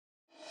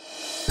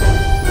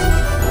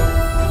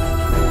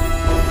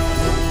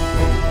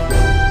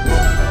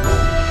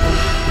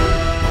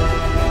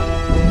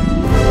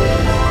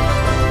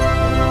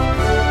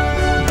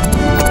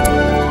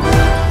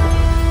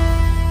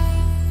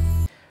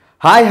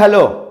Hi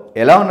hello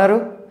ఎలా ఉన్నారు?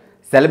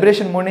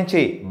 Celebration mood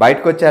నుంచి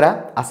బయటకు వచ్చారా?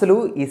 అసలు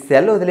ఈ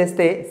సెల్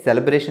వదిలేస్తే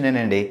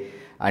సెలబ్రేషనేనండి.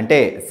 అంటే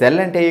సెల్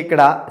అంటే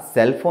ఇక్కడ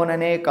సెల్ ఫోన్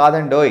అనే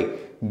కాదండోయ్.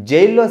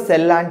 జైల్లో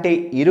సెల్ లాంటి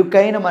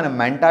ఇరుకైన మన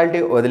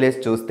మెంటాలిటీ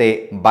వదిలేసి చూస్తే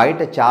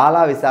బయట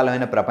చాలా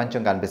విశాలమైన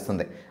ప్రపంచం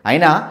కనిపిస్తుంది.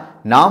 అయినా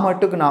నా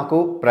మట్టుకు నాకు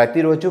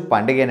ప్రతిరోజు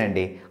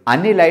పండుగేనండి.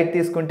 అన్ని లైట్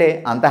తీసుకుంటే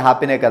అంత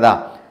హ్యాపీనే కదా.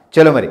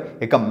 చలో మరి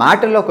ఇక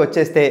మ్యాటర్లోకి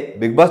వచ్చేస్తే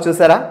బిగ్ బాస్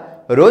చూసారా?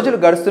 రోజులు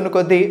గడుస్తున్న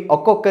కొద్దీ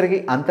ఒక్కొక్కరికి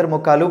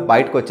అంతర్ముఖాలు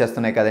బయటకు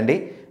వచ్చేస్తున్నాయి కదండి.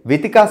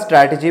 వితికా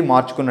స్ట్రాటజీ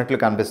మార్చుకున్నట్లు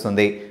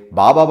కనిపిస్తుంది.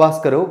 బాబా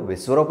భాస్కర్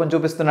విశ్వరూపం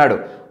చూపిస్తున్నాడు.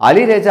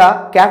 అలీరేజా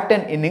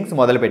కెప్టెన్ ఇన్నింగ్స్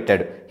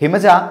మొదలుపెట్టాడు.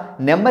 హిమజ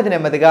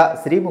నెమ్మదిగా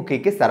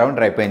శ్రీముఖికి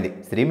సరౌండర్ అయిపోయింది.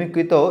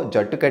 శ్రీముఖితో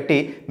జట్టు కట్టి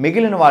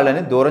మిగిలిన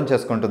వాళ్ళని దూరం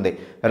చేసుకుంటుంది.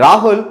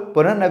 రాహుల్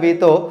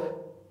పునర్నవితో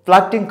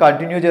ఫ్లర్టింగ్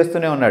కంటిన్యూ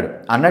చేస్తూనే ఉన్నాడు.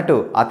 అన్నట్టు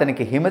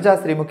అతనికి హిమజ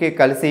శ్రీముఖి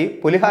కలిసి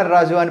పులిహార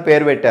రాజు అని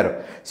పేరు పెట్టారు.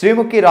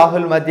 శ్రీముఖి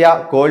రాహుల్ మధ్య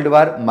కోల్డ్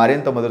వార్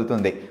మరింత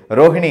మొదలుతుంది.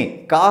 రోహిణి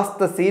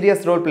కాస్త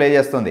సీరియస్ రోల్ ప్లే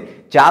చేస్తుంది.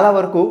 చాలా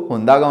వరకు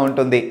హుందాగా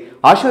ఉంటుంది.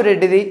 ఆశు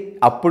రెడ్డిది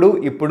అప్పుడు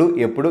ఇప్పుడు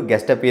ఎప్పుడు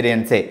గెస్ట్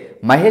అపీరియన్సే.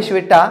 మహేష్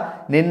విట్ట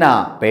నిన్న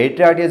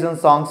పేట్రియాటిజం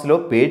సాంగ్స్లో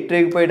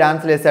పేట్రేగిపోయి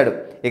డాన్స్లు వేశాడు.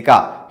 ఇక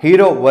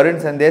హీరో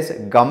వరుణ్ సందేశ్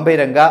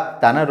గంభీరంగా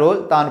తన రోల్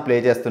తాను ప్లే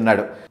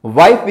చేస్తున్నాడు.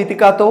 వైఫ్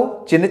వితికాతో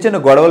చిన్న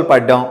గొడవలు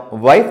పడ్డం,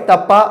 వైఫ్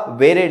తప్ప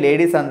వేరే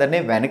లేడీస్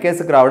అందరినీ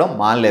వెనకేసుకు రావడం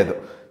మానలేదు.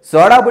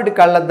 సోడాబుడ్డి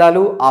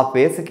కళ్ళద్దాలు ఆ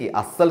ఫేస్కి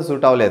అస్సలు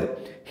సూట్ అవ్వలేదు.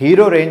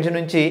 హీరో రేంజ్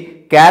నుంచి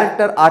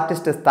క్యారెక్టర్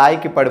ఆర్టిస్ట్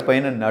స్థాయికి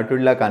పడిపోయిన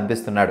నటుడిలా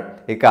కనిపిస్తున్నాడు.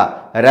 ఇక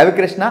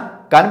రవికృష్ణ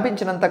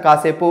కనిపించినంత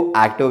కాసేపు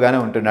యాక్టివ్గానే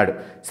ఉంటున్నాడు.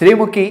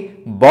 శ్రీముఖి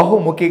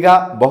బహుముఖిగా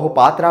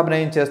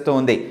బహుపాత్రాభినయం చేస్తూ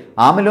ఉంది.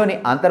 ఆమెలోని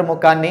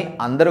అంతర్ముఖాన్ని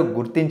అందరూ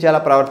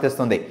గుర్తించేలా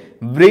ప్రవర్తిస్తుంది.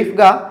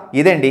 బ్రీఫ్గా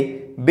ఇదండి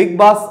big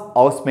boss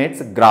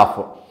housemates graph.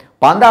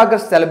 15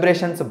 August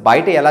celebrations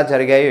బయట ఎలా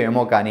జరిగాయో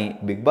ఏమో కానీ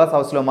బిగ్ బాస్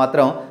హౌస్లో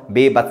మాత్రం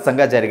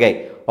బీభత్సంగా జరిగాయి.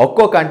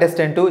 ఒక్కో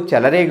కంటెస్టెంటు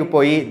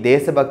చెలరేగిపోయి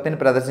దేశభక్తిని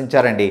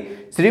ప్రదర్శించారండి.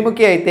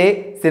 శ్రీముఖి అయితే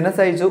చిన్న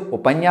సైజు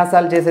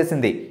ఉపన్యాసాలు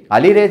చేసేసింది.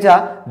 అలీరేజా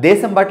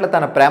దేశం పట్ల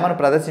తన ప్రేమను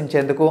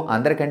ప్రదర్శించేందుకు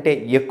అందరికంటే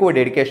ఎక్కువ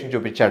డెడికేషన్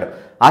చూపించాడు.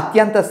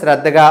 అత్యంత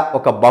శ్రద్ధగా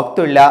ఒక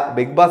భక్తుళ్ళ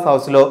బిగ్ బాస్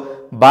హౌస్లో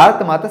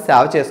భారతమాత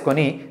సేవ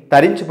చేసుకొని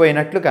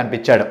తరించిపోయినట్లు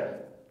కనిపించాడు.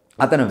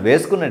 అతను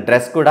వేసుకున్న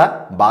డ్రెస్ కూడా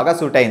బాగా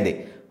సూట్ అయింది.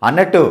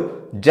 అన్నట్టు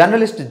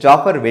జర్నలిస్ట్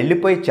జాఫర్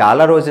వెళ్ళిపోయి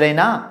చాలా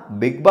రోజులైనా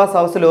బిగ్ బాస్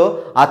హౌస్లో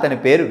అతని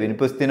పేరు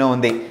వినిపిస్తూనే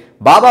ఉంది.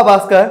 బాబా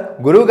భాస్కర్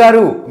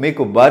గురువుగారు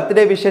మీకు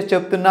బర్త్డే విషెస్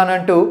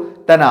చెప్తున్నానంటూ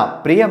తన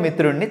ప్రియ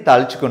మిత్రుడిని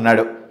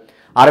తలుచుకున్నాడు.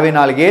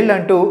 64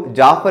 ఏళ్ళంటూ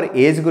జాఫర్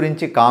ఏజ్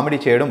గురించి కామెడీ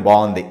చేయడం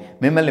బాగుంది.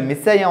 మిమ్మల్ని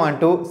మిస్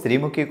అయ్యామంటూ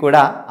శ్రీముఖి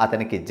కూడా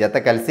అతనికి జత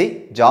కలిసి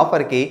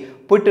జాఫర్కి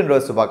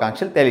పుట్టినరోజు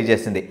శుభాకాంక్షలు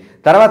తెలియజేసింది.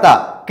 తర్వాత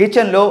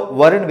కిచెన్లో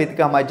వరుణ్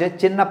వితిక మధ్య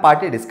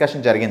చిన్నపాటి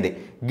డిస్కషన్ జరిగింది.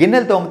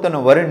 గిన్నెలు తోముతున్న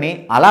వరుణ్ని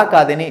అలా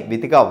కాదని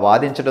వితిక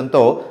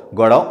వాదించడంతో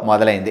గొడవ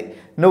మొదలైంది.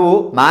 నువ్వు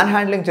మ్యాన్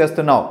హ్యాండ్లింగ్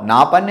చేస్తున్నావు, నా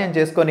పని నేను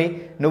చేసుకొని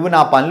నువ్వు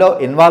నా పనిలో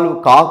ఇన్వాల్వ్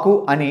కాకు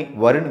అని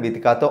వరుణ్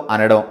వితికాతో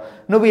అనడం.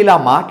 నువ్వు ఇలా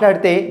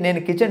మాట్లాడితే నేను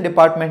కిచెన్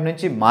డిపార్ట్మెంట్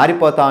నుంచి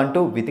మారిపోతా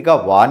అంటూ వితిక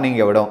వార్నింగ్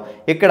ఇవ్వడం.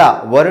 ఇక్కడ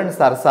వరుణ్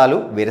సరసాలు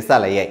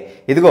విరసాలయ్యాయి.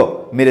 ఇదిగో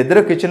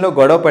మీరిద్దరూ కిచెన్లో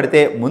గొడవ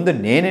పడితే ముందు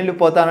నేను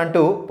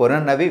వెళ్ళిపోతానంటూ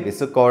పునర్నవి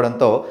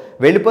విసుక్కోవడంతో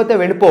వెళ్ళిపోతే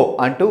వెళ్ళిపో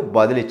అంటూ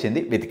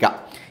బదులిచ్చింది వితిక.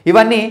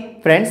 ఇవన్నీ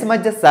ఫ్రెండ్స్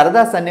మధ్య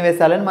సరదా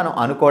సన్నివేశాలని మనం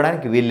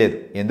అనుకోవడానికి వీల్లేదు.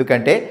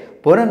 ఎందుకంటే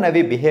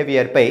పునర్నవి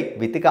బిహేవియర్పై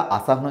వితిక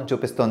అసహనం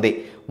చూపిస్తోంది.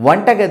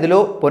 వంటగదిలో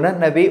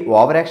పునర్నవి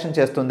ఓవర్ యాక్షన్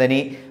చేస్తుందని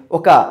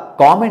ఒక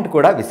కామెంట్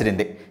కూడా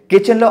విసిరింది.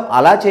 కిచెన్లో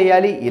అలా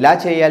చేయాలి ఇలా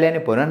చేయాలి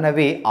అని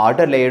పునర్నవి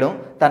ఆర్డర్లు వేయడం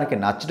తనకి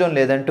నచ్చడం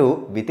లేదంటూ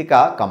వితిక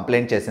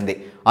కంప్లైంట్ చేసింది.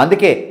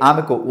 అందుకే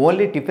ఆమెకు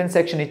ఓన్లీ టిఫిన్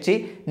సెక్షన్ ఇచ్చి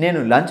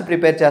నేను లంచ్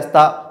ప్రిపేర్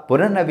చేస్తా,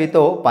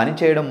 పునర్నవితో పని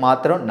చేయడం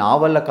మాత్రం నా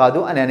వల్ల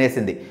కాదు అని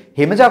అనేసింది.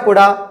 హిమజ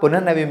కూడా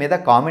పునర్నవి మీద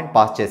కామెంట్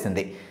పాస్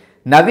చేసింది.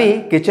 నవి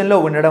కిచెన్లో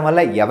ఉండడం వల్ల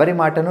ఎవరి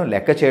మాటను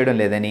లెక్క చేయడం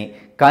లేదని,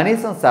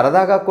 కనీసం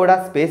సరదాగా కూడా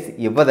స్పేస్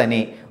ఇవ్వదని,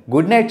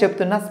 గుడ్ నైట్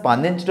చెప్తున్నా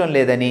స్పందించడం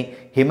లేదని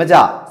హిమజ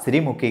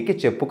శ్రీముఖికి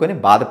చెప్పుకొని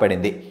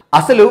బాధపడింది.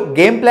 అసలు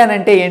గేమ్ ప్లాన్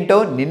అంటే ఏంటో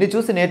నిన్ను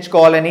చూసి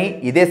నేర్చుకోవాలని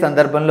ఇదే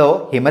సందర్భంలో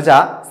హిమజ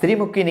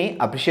శ్రీముఖిని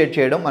అప్రిషియేట్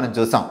చేయడం మనం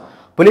చూసాం.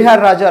 పులిహార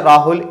రాజా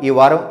రాహుల్ ఈ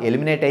వారం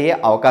ఎలిమినేట్ అయ్యే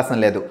అవకాశం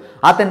లేదు.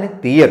 అతన్ని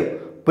తీయరు.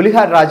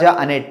 పులిహార రాజా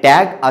అనే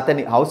ట్యాగ్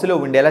అతని హౌస్లో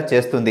ఉండేలా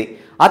చేస్తుంది.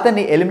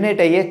 అతన్ని ఎలిమినేట్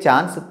అయ్యే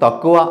ఛాన్స్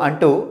తక్కువ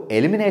అంటూ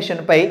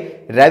ఎలిమినేషన్పై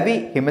రవి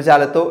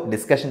హిమజాలతో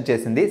డిస్కషన్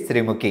చేసింది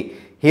శ్రీముఖి.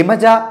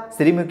 హిమజ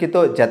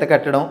శ్రీముఖితో జత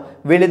కట్టడం,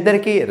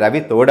 వీళ్ళిద్దరికీ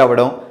రవి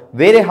తోడవడం,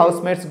 వేరే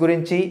హౌస్మేట్స్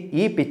గురించి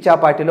ఈ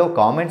పిచ్చాపాటిలో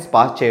కామెంట్స్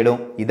పాస్ చేయడం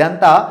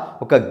ఇదంతా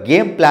ఒక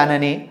గేమ్ ప్లాన్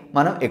అని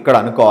మనం ఇక్కడ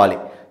అనుకోవాలి.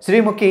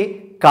 శ్రీముఖి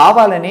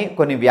కావాలని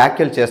కొన్ని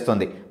వ్యాఖ్యలు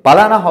చేస్తుంది.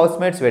 పలానా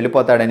హౌస్మేట్స్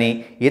వెళ్ళిపోతాడని,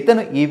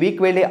 ఇతను ఈ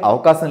వీక్ వెళ్ళే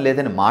అవకాశం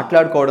లేదని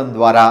మాట్లాడుకోవడం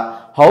ద్వారా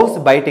హౌస్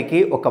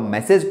బయటికి ఒక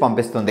మెసేజ్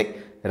పంపిస్తుంది.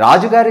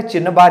 రాజుగారి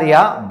చిన్న భార్య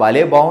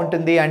భలే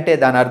బాగుంటుంది అంటే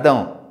దాని అర్థం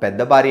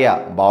పెద్ద భార్య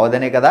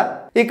బావదనే కదా.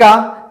 ఇక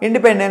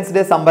independence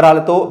day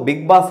సంబరాలతో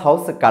big boss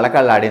house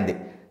కళకళలాడింది.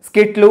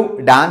 స్కిట్లు,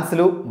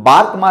 డాన్సులు,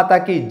 భారత్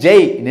మాతాకి జై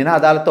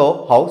నినాదాలతో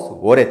హౌస్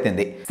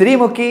ఓరెత్తింది.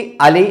 శ్రీముఖి,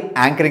 అలీ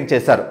యాంకరింగ్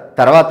చేశారు.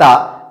 తర్వాత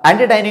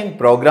ఎంటర్టైనింగ్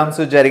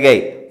ప్రోగ్రామ్స్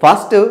జరిగాయి.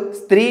 ఫస్ట్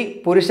స్త్రీ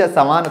పురుష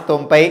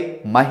సమానత్వంపై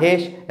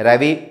మహేష్,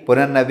 రవి,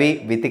 పునర్నవి,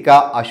 వితిక,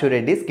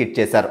 అశురెడ్డి స్కిట్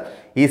చేశారు.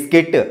 ఈ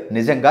స్కిట్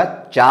నిజంగా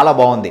చాలా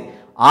బాగుంది.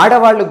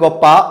 ఆడవాళ్ళు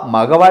గొప్ప,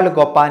 మగవాళ్ళు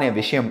గొప్ప అనే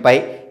విషయంపై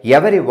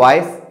ఎవరి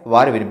వాయిస్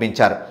వారు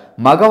వినిపించారు.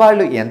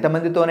 మగవాళ్ళు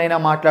ఎంతమందితోనైనా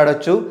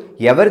మాట్లాడొచ్చు,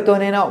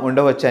 ఎవరితోనైనా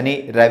ఉండవచ్చని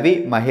రవి,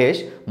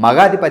 మహేష్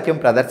మగాధిపత్యం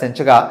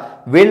ప్రదర్శించగా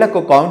వీళ్లకు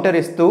కౌంటర్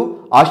ఇస్తూ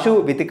అశు,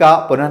 వితిక,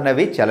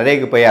 పునర్నవి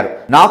చెలరేగిపోయారు.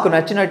 నాకు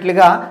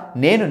నచ్చినట్లుగా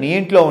నేను నీ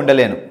ఇంట్లో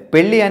ఉండలేను,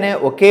 పెళ్ళి అనే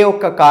ఒకే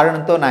ఒక్క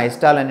కారణంతో నా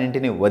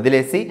ఇష్టాలన్నింటినీ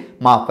వదిలేసి,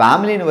 మా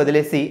ఫ్యామిలీని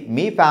వదిలేసి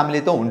మీ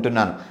ఫ్యామిలీతో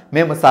ఉంటున్నాను,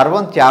 మేము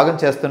సర్వం త్యాగం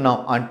చేస్తున్నాం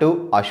అంటూ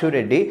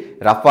అశురెడ్డి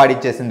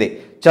రఫ్వాడిచ్చేసింది.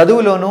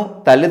 చదువులోనూ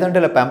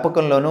తల్లిదండ్రుల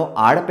పెంపకంలోనూ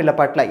ఆడపిల్ల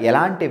పట్ల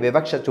ఎలాంటి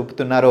వివక్ష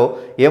చూపుతున్నారో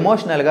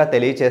ఎమోషనల్గా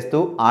తెలియచేస్తూ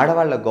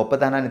ఆడవాళ్ల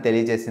గొప్పతనాన్ని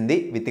తెలియజేసింది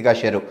వితికా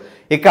షెరు.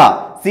 ఇక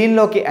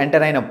సీన్లోకి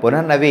ఎంటర్ అయిన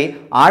పునర్నవి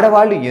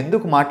ఆడవాళ్ళు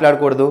ఎందుకు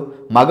మాట్లాడకూడదు,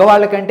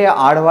 మగవాళ్ళ కంటే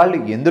ఆడవాళ్ళు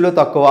ఎందులో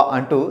తక్కువ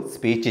అంటూ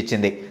స్పీచ్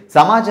ఇచ్చింది.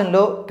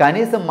 సమాజంలో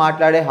కనీసం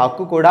మాట్లాడే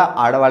హక్కు కూడా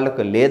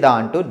ఆడవాళ్లకు లేదా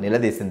అంటూ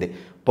నిలదీసింది.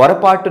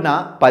 పొరపాటున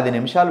 10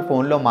 నిమిషాలు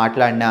ఫోన్లో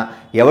మాట్లాడినా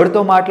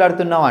ఎవరితో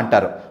మాట్లాడుతున్నావు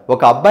అంటారు.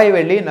 ఒక అబ్బాయి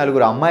వెళ్ళి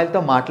 4 అమ్మాయిలతో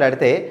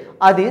మాట్లాడితే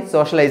అది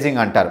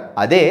సోషలైజింగ్ అంటారు.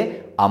 అదే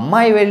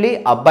అమ్మాయి వెళ్ళి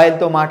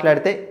అబ్బాయిలతో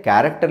మాట్లాడితే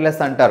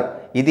క్యారెక్టర్లెస్ అంటారు.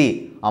 ఇది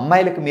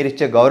అమ్మాయిలకు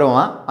మీరిచ్చే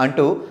గౌరవమా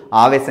అంటూ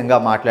ఆవేశంగా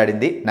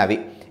మాట్లాడింది నవి.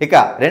 ఇక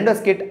రెండో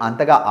స్కిట్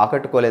అంతగా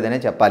ఆకట్టుకోలేదనే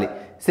చెప్పాలి.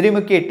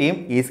 శ్రీముఖి టీం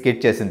ఈ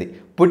స్కిట్ చేసింది.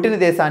 పుట్టిన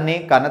దేశాన్ని,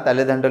 కన్న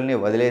తల్లిదండ్రుల్ని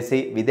వదిలేసి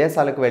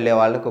విదేశాలకు వెళ్లే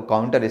వాళ్లకు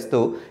కౌంటర్ ఇస్తూ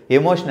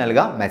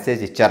ఎమోషనల్గా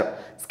మెసేజ్ ఇచ్చారు.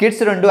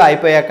 స్కిట్స్ 2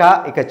 అయిపోయాక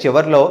ఇక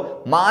చివర్లో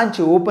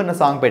మంచి ఊపున్న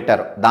సాంగ్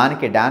పెట్టారు.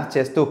 దానికి డాన్స్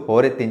చేస్తూ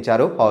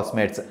హోరెత్తించారు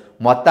హౌస్మేట్స్.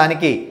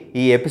 మొత్తానికి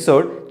ఈ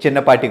ఎపిసోడ్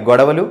చిన్నపాటి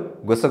గొడవలు,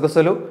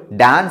 గుసగుసలు,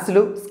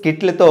 డాన్సులు,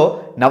 స్కిట్లతో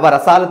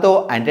నవరసాలతో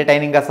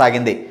ఎంటర్టైనింగ్గా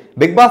సాగింది.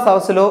 బిగ్ బాస్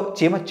హౌస్లో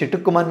చీమ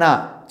చిటుక్కుమన్న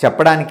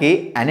చెప్పడానికి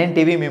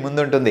NNTV మీ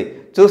ముందుంటుంది.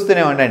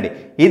 చూస్తూనే ఉండండి.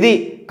 ఇది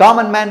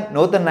కామన్ మ్యాన్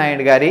నూతన్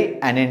నాయుడు గారి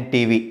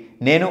NNTV.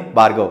 నేను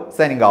భార్గవ్,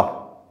 సైనింగ్ ఆఫ్.